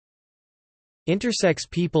Intersex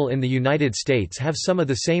people in the United States have some of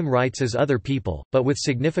the same rights as other people, but with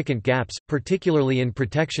significant gaps, particularly in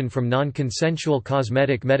protection from non-consensual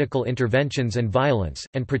cosmetic medical interventions and violence,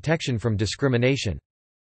 and protection from discrimination.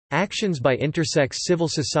 Actions by intersex civil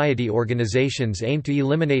society organizations aim to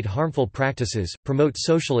eliminate harmful practices, promote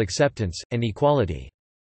social acceptance, and equality.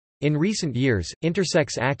 In recent years,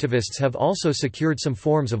 intersex activists have also secured some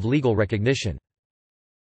forms of legal recognition.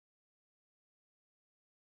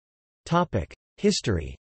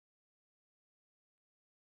 History.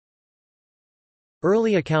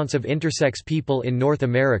 Early accounts of intersex people in North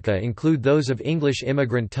America include those of English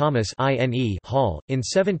immigrant Thomas Hall, in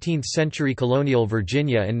 17th-century colonial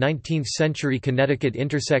Virginia and 19th-century Connecticut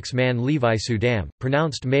intersex man Levi Sudam,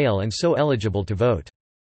 pronounced male and so eligible to vote.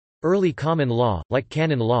 Early common law, like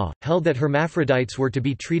canon law, held that hermaphrodites were to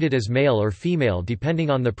be treated as male or female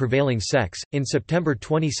depending on the prevailing sex. In September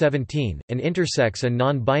 2017, an intersex and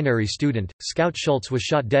non-binary student, Scout Schultz, was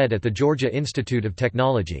shot dead at the Georgia Institute of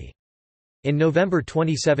Technology. In November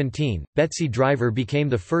 2017, Betsy Driver became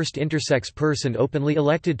the first intersex person openly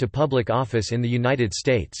elected to public office in the United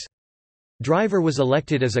States. Driver was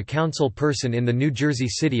elected as a council person in the New Jersey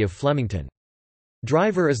city of Flemington.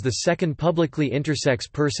 Driver is the second publicly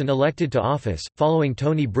intersex person elected to office, following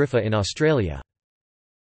Tony Briffa in Australia.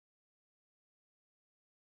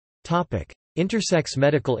 Intersex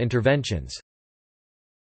medical interventions.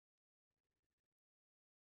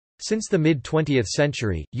 Since the mid-20th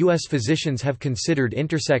century, U.S. physicians have considered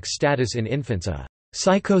intersex status in infants a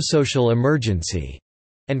psychosocial emergency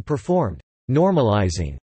and performed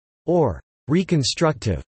normalizing or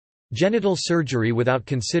reconstructive genital surgery without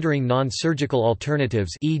considering non-surgical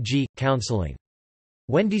alternatives, e.g., counseling.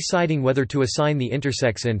 When deciding whether to assign the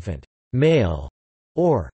intersex infant male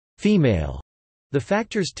or female, the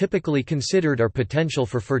factors typically considered are potential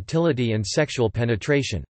for fertility and sexual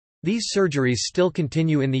penetration. These surgeries still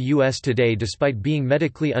continue in the U.S. today despite being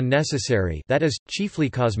medically unnecessary, that is, chiefly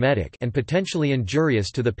cosmetic, and potentially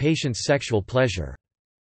injurious to the patient's sexual pleasure.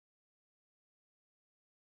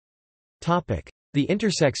 The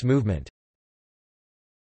intersex movement.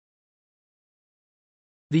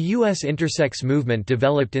 The U.S. intersex movement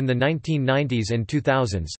developed in the 1990s and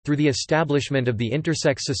 2000s, through the establishment of the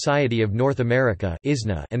Intersex Society of North America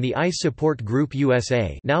and the ICE Support Group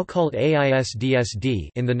USA, now called AISDSD,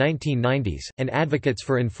 in the 1990s, and advocates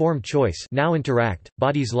for informed choice, now Interact,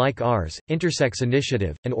 bodies like ours, Intersex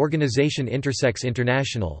Initiative, and organization Intersex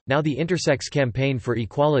International, now the Intersex Campaign for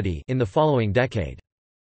Equality, in the following decade.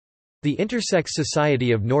 The Intersex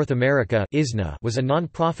Society of North America was a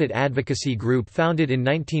non-profit advocacy group founded in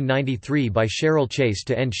 1993 by Cheryl Chase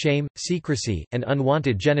to end shame, secrecy, and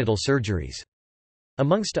unwanted genital surgeries.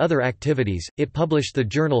 Amongst other activities, it published the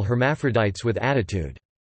journal Hermaphrodites with Attitude.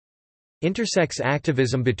 Intersex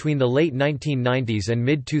activism between the late 1990s and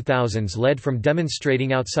mid-2000s led from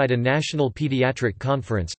demonstrating outside a national pediatric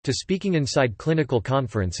conference, to speaking inside clinical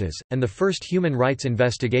conferences, and the first human rights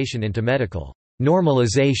investigation into medical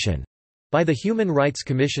normalization by the Human Rights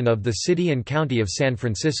Commission of the City and County of San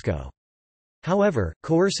Francisco. However,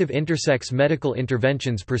 coercive intersex medical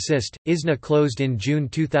interventions persist. ISNA closed in June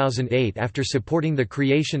 2008 after supporting the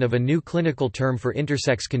creation of a new clinical term for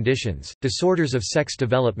intersex conditions, disorders of sex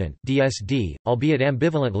development (DSD), albeit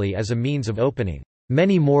ambivalently as a means of opening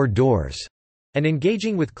many more doors and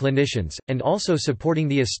engaging with clinicians, and also supporting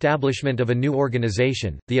the establishment of a new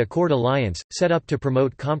organization, the Accord Alliance, set up to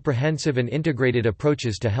promote comprehensive and integrated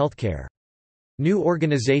approaches to healthcare. New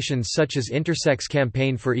organizations such as Intersex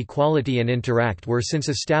Campaign for Equality and Interact were since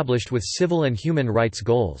established with civil and human rights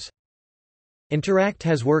goals. Interact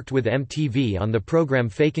has worked with MTV on the program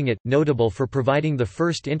Faking It, notable for providing the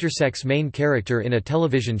first intersex main character in a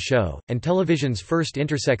television show, and television's first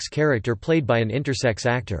intersex character played by an intersex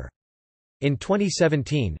actor. In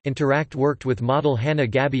 2017, Interact worked with model Hannah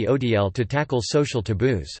Gaby Odiel to tackle social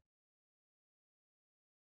taboos.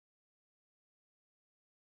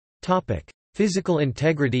 Physical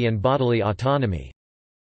integrity and bodily autonomy.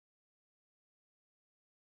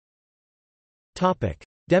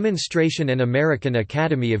 Demonstration and American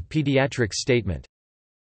Academy of Pediatrics statement.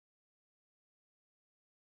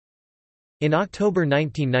 In October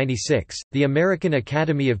 1996, the American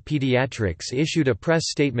Academy of Pediatrics issued a press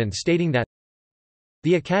statement stating that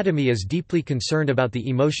the Academy is deeply concerned about the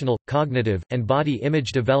emotional, cognitive, and body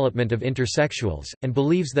image development of intersexuals, and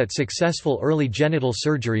believes that successful early genital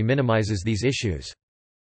surgery minimizes these issues.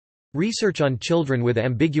 Research on children with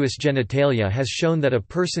ambiguous genitalia has shown that a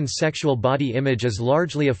person's sexual body image is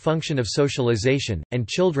largely a function of socialization, and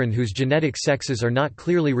children whose genetic sexes are not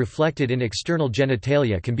clearly reflected in external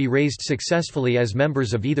genitalia can be raised successfully as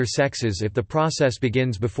members of either sexes if the process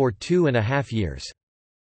begins before 2.5 years.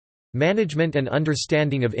 Management and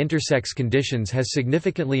understanding of intersex conditions has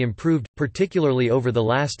significantly improved, particularly over the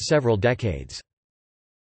last several decades.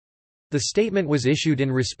 The statement was issued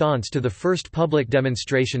in response to the first public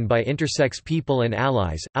demonstration by intersex people and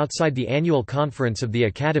allies, outside the annual conference of the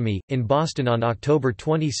Academy, in Boston on October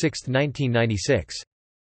 26, 1996.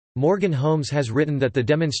 Morgan Holmes has written that the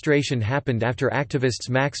demonstration happened after activists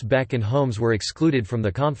Max Beck and Holmes were excluded from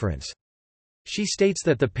the conference. She states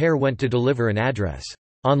that the pair went to deliver an address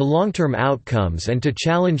on long-term outcomes and to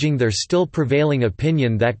challenging their still prevailing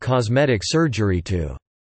opinion that cosmetic surgery to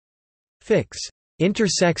fix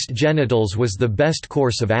intersexed genitals was the best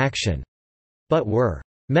course of action, but were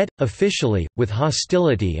met, officially, with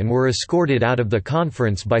hostility and were escorted out of the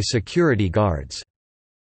conference by security guards.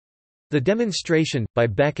 The demonstration, by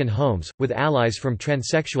Beck and Holmes, with allies from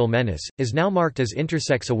Transsexual Menace, is now marked as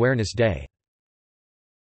Intersex Awareness Day.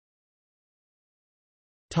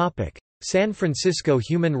 San Francisco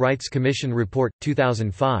Human Rights Commission Report,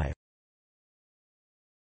 2005.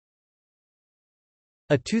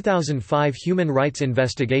 A 2005 human rights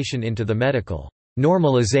investigation into the medical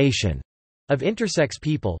normalization of intersex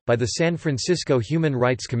people, by the San Francisco Human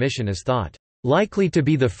Rights Commission is thought likely to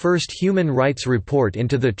be the first human rights report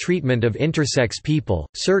into the treatment of intersex people,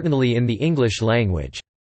 certainly in the English language.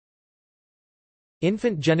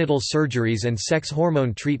 Infant genital surgeries and sex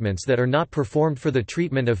hormone treatments that are not performed for the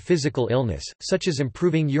treatment of physical illness, such as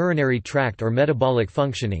improving urinary tract or metabolic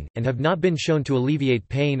functioning, and have not been shown to alleviate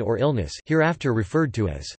pain or illness, hereafter referred to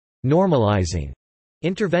as normalizing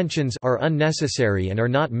interventions, are unnecessary and are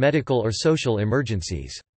not medical or social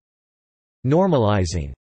emergencies.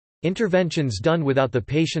 Normalizing interventions done without the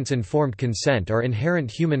patient's informed consent are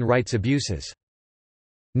inherent human rights abuses.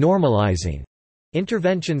 Normalizing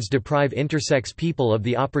interventions deprive intersex people of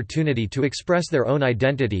the opportunity to express their own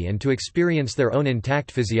identity and to experience their own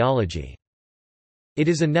intact physiology. It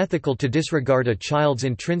is unethical to disregard a child's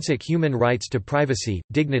intrinsic human rights to privacy,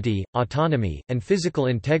 dignity, autonomy, and physical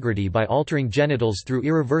integrity by altering genitals through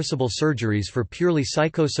irreversible surgeries for purely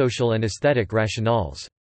psychosocial and aesthetic rationales.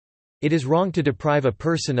 It is wrong to deprive a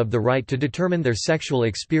person of the right to determine their sexual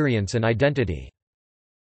experience and identity.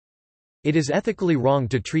 It is ethically wrong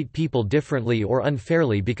to treat people differently or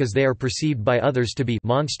unfairly because they are perceived by others to be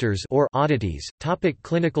monsters or oddities.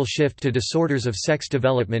 Clinical shift to disorders of sex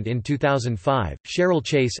development. In 2005, Cheryl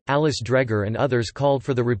Chase, Alice Dreger and others called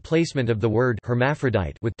for the replacement of the word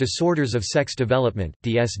hermaphrodite with disorders of sex development,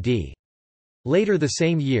 DSD. Later the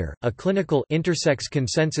same year, a clinical intersex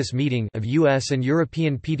consensus meeting of US and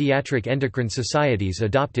European Pediatric Endocrine Societies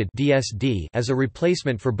adopted DSD as a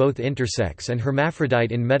replacement for both intersex and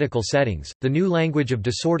hermaphrodite in medical settings. The new language of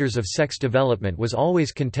disorders of sex development was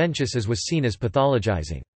always contentious as was seen as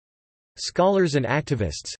pathologizing. Scholars and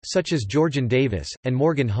activists, such as Georgian Davis, and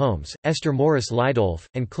Morgan Holmes, Esther Morris Lidolf,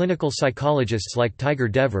 and clinical psychologists like Tiger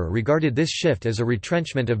Dever regarded this shift as a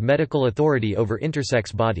retrenchment of medical authority over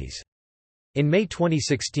intersex bodies. In May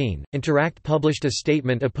 2016, Interact published a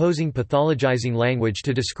statement opposing pathologizing language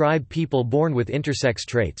to describe people born with intersex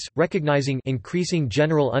traits, recognizing increasing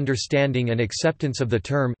general understanding and acceptance of the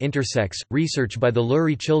term intersex. Research by the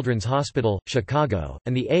Lurie Children's Hospital, Chicago,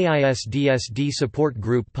 and the AIS-DSD support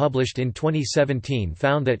group published in 2017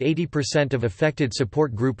 found that 80% of affected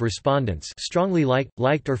support group respondents strongly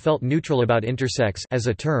liked or felt neutral about intersex as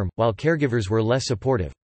a term, while caregivers were less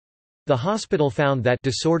supportive. The hospital found that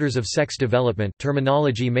disorders of sex development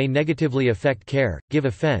terminology may negatively affect care, give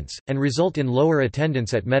offense, and result in lower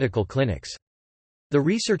attendance at medical clinics. The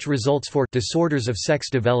research results for disorders of sex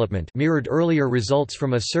development mirrored earlier results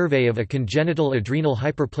from a survey of a congenital adrenal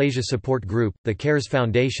hyperplasia support group, the CARES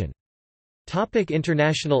Foundation.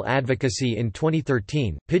 International advocacy. In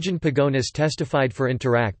 2013, Pigeon Pagonis testified for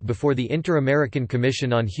Interact before the Inter-American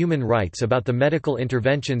Commission on Human Rights about the medical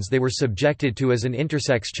interventions they were subjected to as an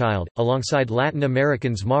intersex child, alongside Latin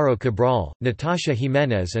Americans Mauro Cabral, Natasha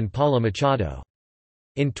Jimenez and Paula Machado.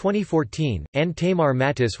 In 2014, Ann Tamar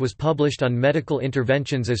Mattis was published on medical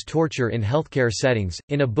interventions as torture in healthcare settings,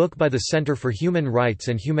 in a book by the Center for Human Rights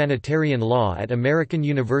and Humanitarian Law at American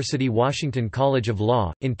University Washington College of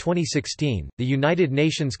Law. In 2016, the United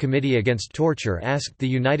Nations Committee Against Torture asked the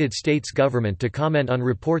United States government to comment on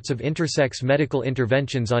reports of intersex medical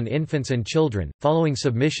interventions on infants and children, following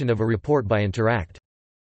submission of a report by Interact.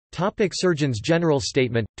 Surgeons General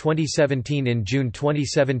Statement, 2017. In June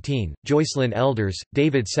 2017, Joycelyn Elders,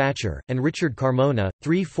 David Satcher, and Richard Carmona,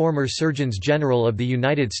 three former Surgeons General of the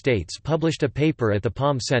United States, published a paper at the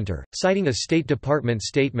Palm Center, citing a State Department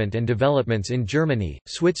statement and developments in Germany,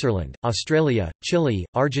 Switzerland, Australia, Chile,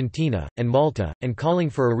 Argentina, and Malta, and calling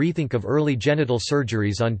for a rethink of early genital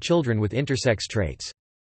surgeries on children with intersex traits.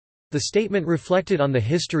 The statement reflected on the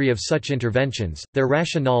history of such interventions, their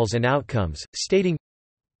rationales and outcomes, stating,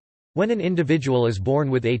 "When an individual is born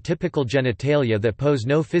with atypical genitalia that pose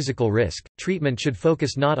no physical risk, treatment should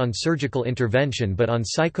focus not on surgical intervention but on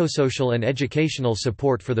psychosocial and educational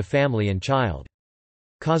support for the family and child.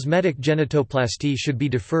 Cosmetic genitoplasty should be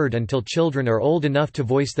deferred until children are old enough to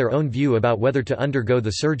voice their own view about whether to undergo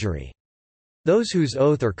the surgery. Those whose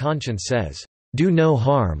oath or conscience says, 'Do no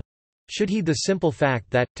harm,' should heed the simple fact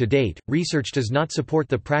that, to date, research does not support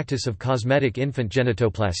the practice of cosmetic infant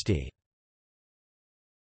genitoplasty."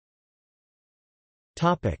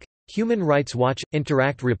 Human Rights Watch –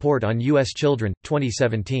 Interact Report on U.S. Children,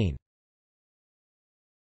 2017.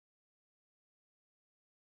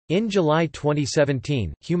 In July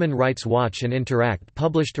 2017, Human Rights Watch and Interact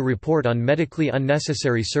published a report on medically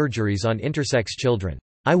unnecessary surgeries on intersex children,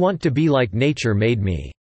 "I Want to Be Like Nature Made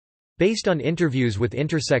Me", based on interviews with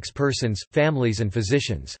intersex persons, families and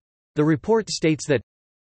physicians. The report states that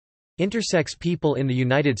intersex people in the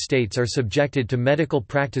United States are subjected to medical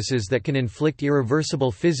practices that can inflict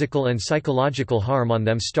irreversible physical and psychological harm on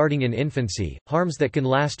them starting in infancy, harms that can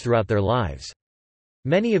last throughout their lives.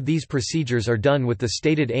 Many of these procedures are done with the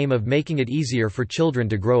stated aim of making it easier for children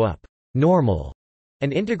to grow up normal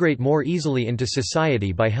and integrate more easily into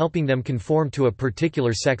society by helping them conform to a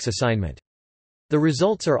particular sex assignment. The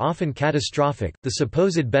results are often catastrophic, the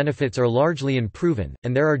supposed benefits are largely unproven,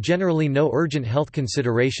 and there are generally no urgent health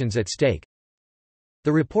considerations at stake.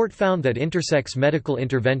 The report found that intersex medical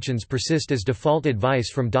interventions persist as default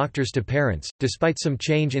advice from doctors to parents, despite some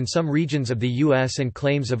change in some regions of the U.S. and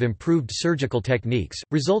claims of improved surgical techniques,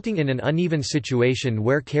 resulting in an uneven situation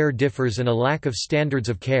where care differs and a lack of standards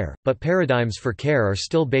of care, but paradigms for care are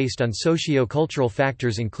still based on socio-cultural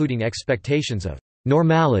factors including expectations of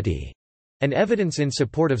normality, and evidence in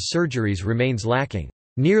support of surgeries remains lacking.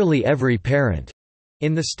 Nearly every parent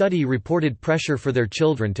in the study reported pressure for their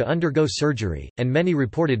children to undergo surgery, and many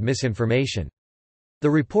reported misinformation. The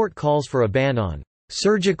report calls for a ban on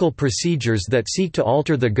surgical procedures that seek to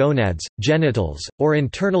alter the gonads, genitals, or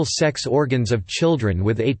internal sex organs of children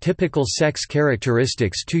with atypical sex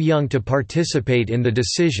characteristics too young to participate in the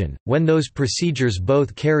decision, when those procedures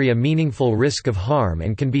both carry a meaningful risk of harm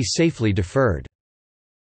and can be safely deferred.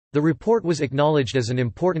 The report was acknowledged as an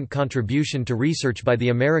important contribution to research by the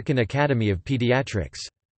American Academy of Pediatrics.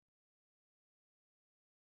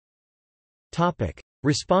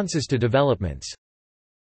 Responses to developments.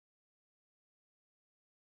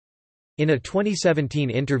 In a 2017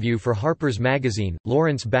 interview for Harper's Magazine,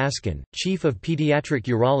 Lawrence Baskin, chief of pediatric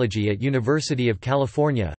urology at University of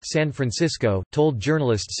California, San Francisco, told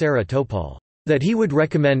journalist Sarah Topol that he would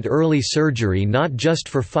recommend early surgery not just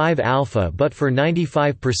for 5-alpha but for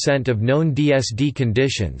 95% of known DSD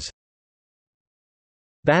conditions.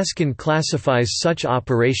 Baskin classifies such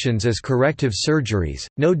operations as corrective surgeries,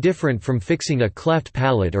 no different from fixing a cleft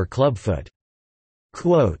palate or clubfoot.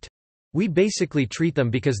 Quote, "We basically treat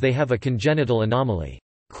them because they have a congenital anomaly."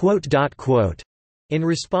 In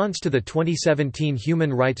response to the 2017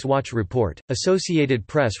 Human Rights Watch report, Associated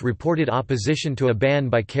Press reported opposition to a ban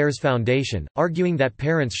by CARES Foundation, arguing that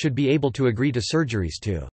parents should be able to agree to surgeries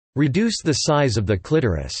to reduce the size of the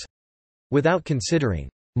clitoris without considering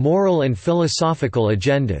moral and philosophical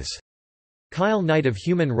agendas. Kyle Knight of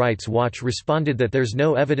Human Rights Watch responded that there's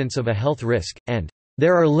no evidence of a health risk, and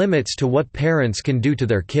there are limits to what parents can do to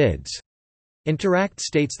their kids. Interact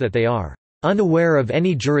states that they are unaware of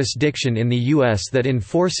any jurisdiction in the U.S. that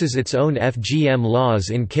enforces its own FGM laws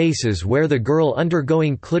in cases where the girl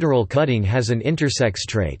undergoing clitoral cutting has an intersex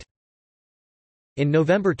trait. In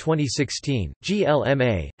November 2016,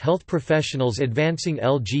 GLMA, Health Professionals Advancing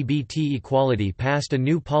LGBT Equality passed a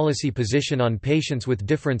new policy position on patients with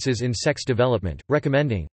differences in sex development,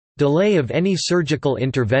 recommending delay of any surgical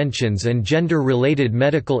interventions and gender-related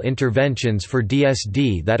medical interventions for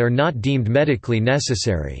DSD that are not deemed medically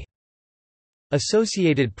necessary.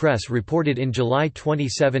 Associated Press reported in July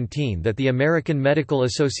 2017 that the American Medical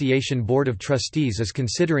Association Board of Trustees is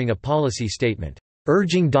considering a policy statement,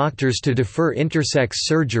 urging doctors to defer intersex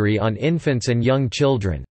surgery on infants and young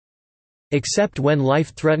children, except when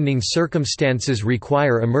life-threatening circumstances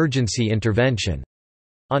require emergency intervention.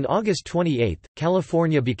 On August 28,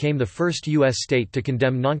 California became the first U.S. state to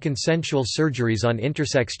condemn nonconsensual surgeries on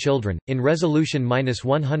intersex children, in Resolution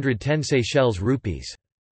 -110 Seychelles rupees.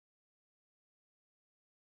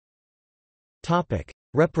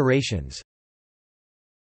 Reparations.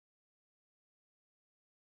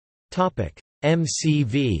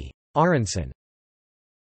 MCV. Aronson.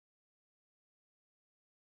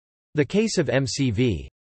 The case of MCV.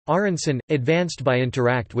 Aronson, advanced by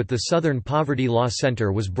Interact with the Southern Poverty Law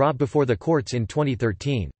Center, was brought before the courts in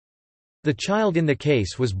 2013. The child in the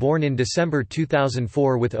case was born in December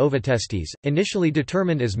 2004 with ovatestes, initially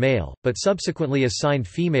determined as male, but subsequently assigned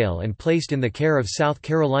female and placed in the care of South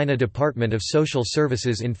Carolina Department of Social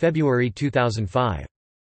Services in February 2005.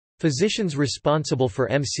 Physicians responsible for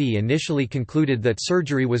MC initially concluded that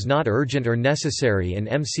surgery was not urgent or necessary and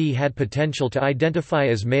MC had potential to identify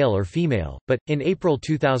as male or female, but, in April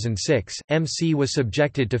 2006, MC was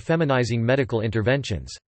subjected to feminizing medical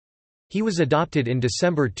interventions. He was adopted in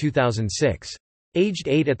December 2006. Aged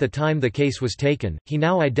 8 at the time the case was taken, he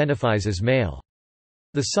now identifies as male.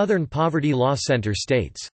 The Southern Poverty Law Center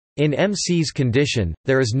states, "In MC's condition,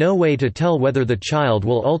 there is no way to tell whether the child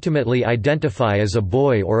will ultimately identify as a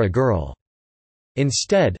boy or a girl.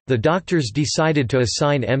 Instead, the doctors decided to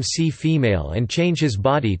assign MC female and change his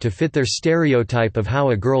body to fit their stereotype of how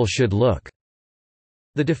a girl should look."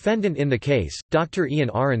 The defendant in the case, Dr.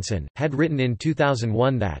 Ian Aronson, had written in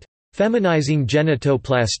 2001 that, "Feminizing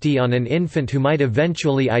genitoplasty on an infant who might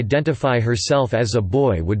eventually identify herself as a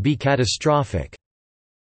boy would be catastrophic."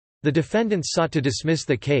 The defendants sought to dismiss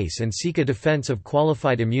the case and seek a defense of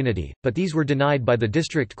qualified immunity, but these were denied by the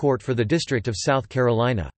District Court for the District of South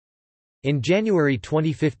Carolina. In January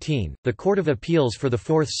 2015, the Court of Appeals for the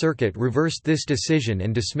Fourth Circuit reversed this decision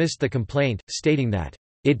and dismissed the complaint, stating that,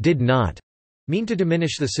 "It did not mean to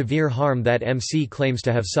diminish the severe harm that MC claims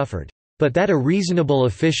to have suffered, but that a reasonable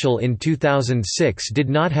official in 2006 did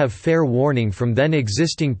not have fair warning from then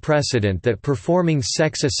existing precedent that performing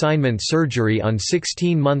sex assignment surgery on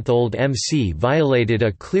 16-month-old MC violated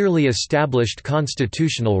a clearly established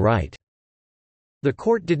constitutional right." The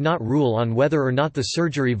court did not rule on whether or not the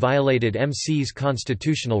surgery violated MC's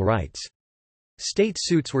constitutional rights. State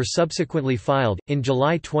suits were subsequently filed. In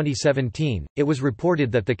July 2017, it was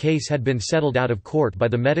reported that the case had been settled out of court by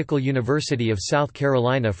the Medical University of South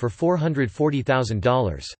Carolina for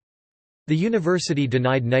 $440,000. The university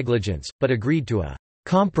denied negligence, but agreed to a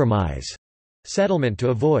compromise settlement to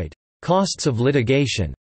avoid costs of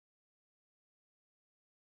litigation.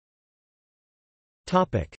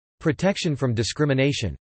 Topic: Protection from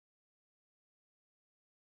discrimination.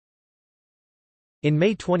 In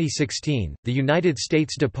May 2016, the United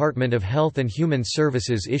States Department of Health and Human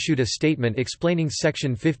Services issued a statement explaining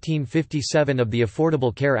Section 1557 of the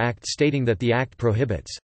Affordable Care Act, stating that the act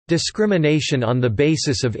prohibits discrimination on the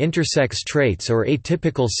basis of intersex traits or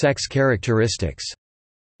atypical sex characteristics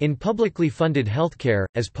in publicly funded healthcare,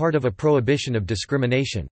 as part of a prohibition of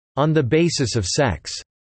discrimination on the basis of sex.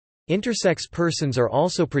 Intersex persons are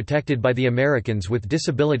also protected by the Americans with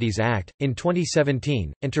Disabilities Act. In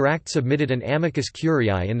 2017, Interact submitted an amicus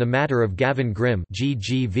curiae in the matter of Gavin Grimm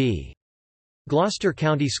 (GGV). Gloucester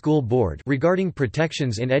County School Board regarding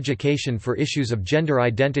protections in education for issues of gender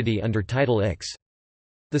identity under Title IX.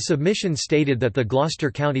 The submission stated that the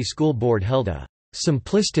Gloucester County School Board held a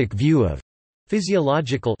simplistic view of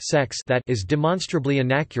physiological sex that is demonstrably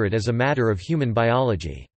inaccurate as a matter of human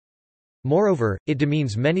biology. Moreover, it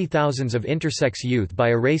demeans many thousands of intersex youth by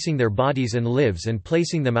erasing their bodies and lives and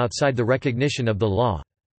placing them outside the recognition of the law.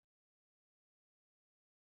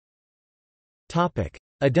 Topic: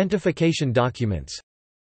 Identification documents.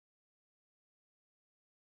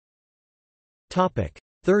 Topic: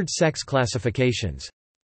 Third sex classifications.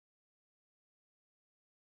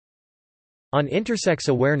 On Intersex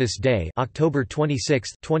Awareness Day, October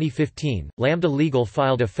 26, 2015, Lambda Legal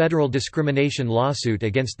filed a federal discrimination lawsuit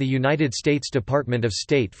against the United States Department of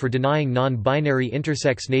State for denying non-binary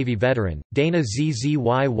intersex Navy veteran, Dana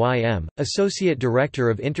Zzym, Associate Director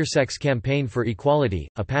of Intersex Campaign for Equality,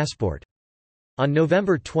 a passport. On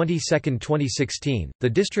November 22, 2016, the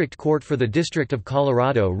District Court for the District of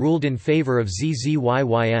Colorado ruled in favor of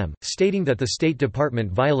Zzym, stating that the State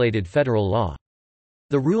Department violated federal law.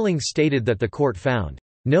 The ruling stated that the court found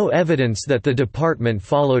no evidence that the department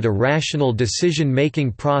followed a rational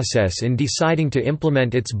decision-making process in deciding to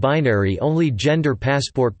implement its binary-only gender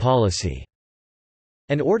passport policy,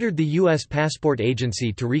 and ordered the U.S. Passport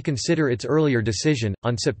Agency to reconsider its earlier decision.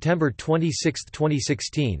 On September 26,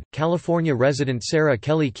 2016, California resident Sarah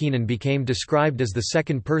Kelly Keenan became described as the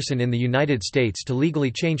second person in the United States to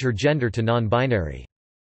legally change her gender to non-binary.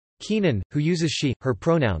 Keenan, who uses she, her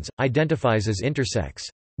pronouns, identifies as intersex.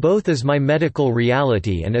 both as my medical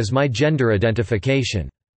reality and as my gender identification.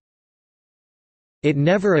 It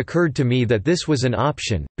never occurred to me that this was an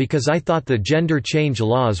option, because I thought the gender change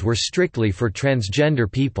laws were strictly for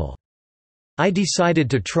transgender people. I decided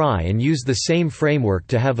to try and use the same framework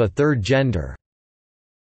to have a third gender."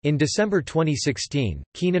 In December 2016,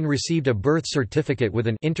 Keenan received a birth certificate with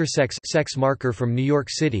an intersex sex marker from New York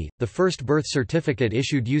City, the first birth certificate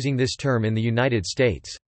issued using this term in the United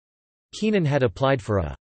States. Keenan had applied for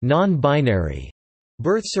a non-binary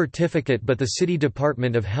birth certificate, but the City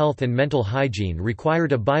Department of Health and Mental Hygiene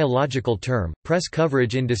required a biological term. Press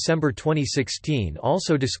coverage in December 2016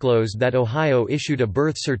 also disclosed that Ohio issued a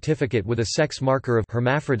birth certificate with a sex marker of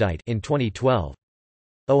hermaphrodite in 2012.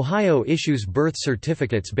 Ohio issues birth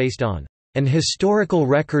certificates based on an historical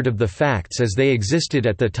record of the facts as they existed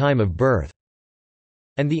at the time of birth,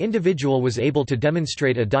 and the individual was able to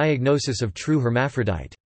demonstrate a diagnosis of true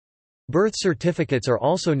hermaphrodite. Birth certificates are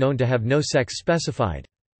also known to have no sex specified.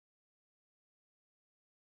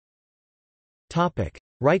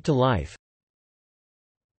 Right to life.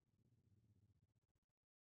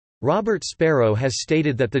 Robert Sparrow has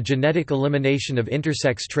stated that the genetic elimination of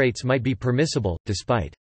intersex traits might be permissible,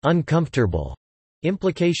 despite uncomfortable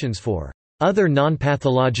implications for other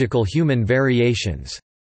non-pathological human variations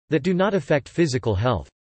that do not affect physical health.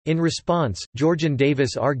 In response, Georgian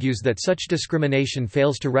Davis argues that such discrimination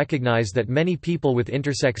fails to recognize that many people with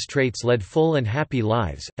intersex traits led full and happy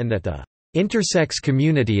lives, and that the intersex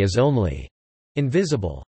community is only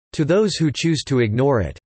invisible to those who choose to ignore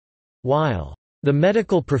it. While the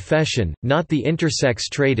medical profession, not the intersex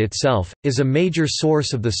trait itself, is a major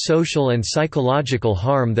source of the social and psychological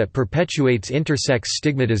harm that perpetuates intersex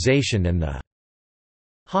stigmatization and the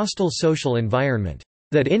hostile social environment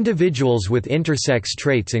that individuals with intersex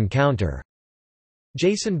traits encounter.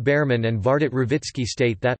 Jason Behrman and Vardit Ravitsky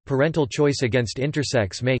state that, parental choice against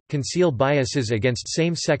intersex may conceal biases against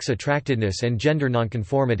same-sex attractiveness and gender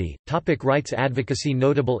nonconformity. Rights advocacy.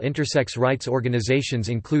 Notable intersex rights organizations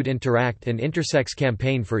include Interact and Intersex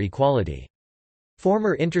Campaign for Equality.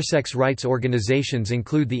 Former intersex rights organizations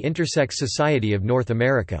include the Intersex Society of North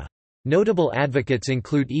America. Notable advocates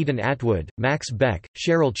include Eden Atwood, Max Beck,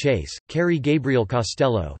 Cheryl Chase, Carrie Gabriel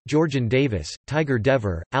Costello, Georgian Davis, Tiger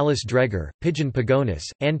Dever, Alice Dreger, Pigeon Pagonis,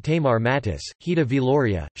 Ann Tamar Mattis, Hida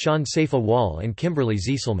Viloria, Sean Saifa Wall and Kimberly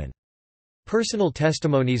Zieselman. Personal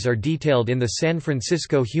testimonies are detailed in the San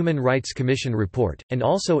Francisco Human Rights Commission report, and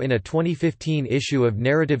also in a 2015 issue of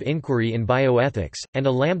Narrative Inquiry in Bioethics, and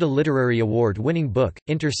a Lambda Literary Award-winning book,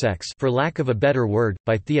 Intersex, for lack of a better word,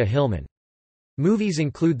 by Thea Hillman. Movies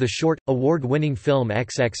include the short, award-winning film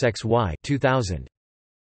XXXY 2000.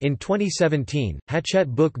 In 2017,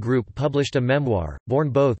 Hachette Book Group published a memoir, Born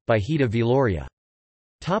Both, by Hida Viloria.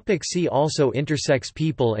 See also Intersex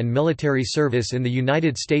people and military service in the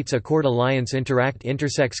United States. Accord Alliance Interact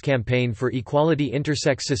Intersex Campaign for Equality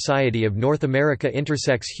Intersex Society of North America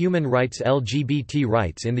Intersex Human Rights LGBT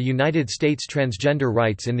rights in the United States Transgender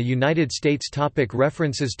rights in the United States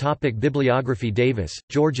References Bibliography Davis,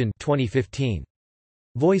 Georgian 2015.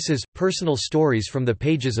 Voices, Personal Stories from the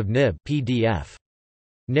Pages of NIB PDF.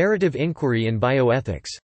 Narrative Inquiry in Bioethics.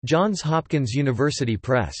 Johns Hopkins University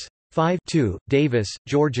Press. 5 Davis,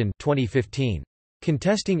 Georgian 2015.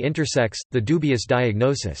 Contesting Intersex, The Dubious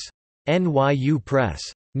Diagnosis. NYU Press.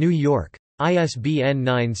 New York. ISBN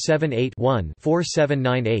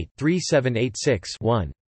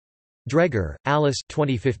 978-1-4798-3786-1. Dreger, Alice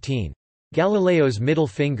 2015. Galileo's Middle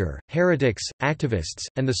Finger, Heretics, Activists,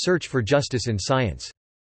 and the Search for Justice in Science.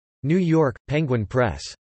 New York, Penguin Press.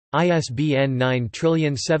 ISBN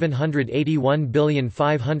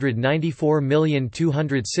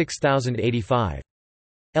 9781594206085.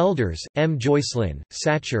 Elders, M. Joycelyn,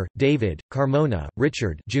 Satcher, David, Carmona,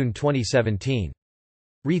 Richard June 2017.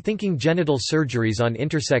 Rethinking Genital Surgeries on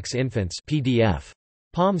Intersex Infants PDF.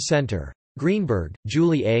 Palm Center. Greenberg,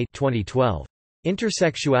 Julie A. 2012.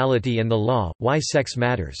 Intersexuality and the Law, Why Sex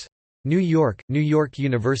Matters. New York, New York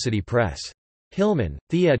University Press. Hillman,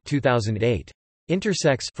 Thea 2008.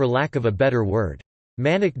 Intersex, for lack of a better word.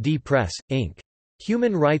 Manic D Press, Inc.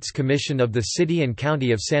 Human Rights Commission of the City and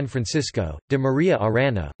County of San Francisco, De Maria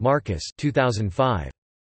Arana, Marcus 2005.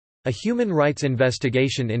 A Human Rights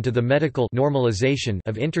Investigation into the Medical Normalization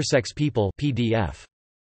of Intersex People PDF.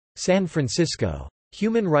 San Francisco.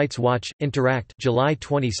 Human Rights Watch, Interact July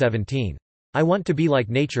 2017. I Want to Be Like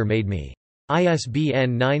Nature Made Me.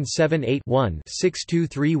 ISBN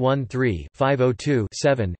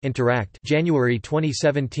 978-1-62313-502-7. Interact January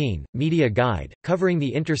 2017, Media Guide, covering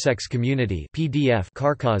the intersex community PDF.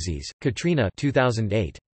 Karkazis, Katrina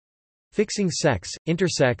 2008. Fixing Sex,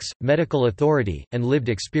 Intersex, Medical Authority, and Lived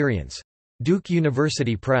Experience. Duke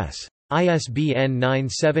University Press. ISBN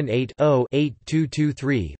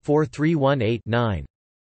 978-0-8223-4318-9.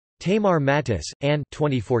 Tamar Mattis, Ann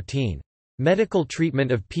 2014. Medical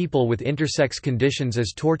treatment of people with intersex conditions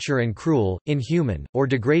as torture and cruel, inhuman, or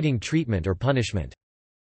degrading treatment or punishment.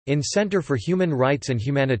 In Center for Human Rights and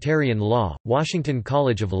Humanitarian Law, Washington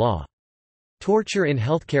College of Law. Torture in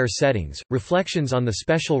Healthcare Settings, Reflections on the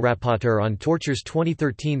Special Rapporteur on Torture's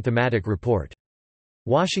 2013 thematic report.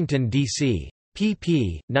 Washington, D.C.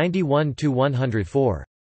 pp. 91–104.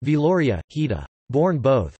 Viloria, Hida. Born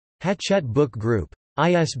Both. Hachette Book Group.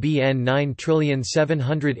 ISBN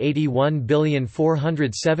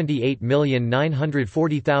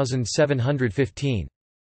 9781478940715.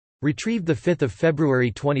 Retrieved 5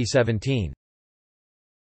 February 2017.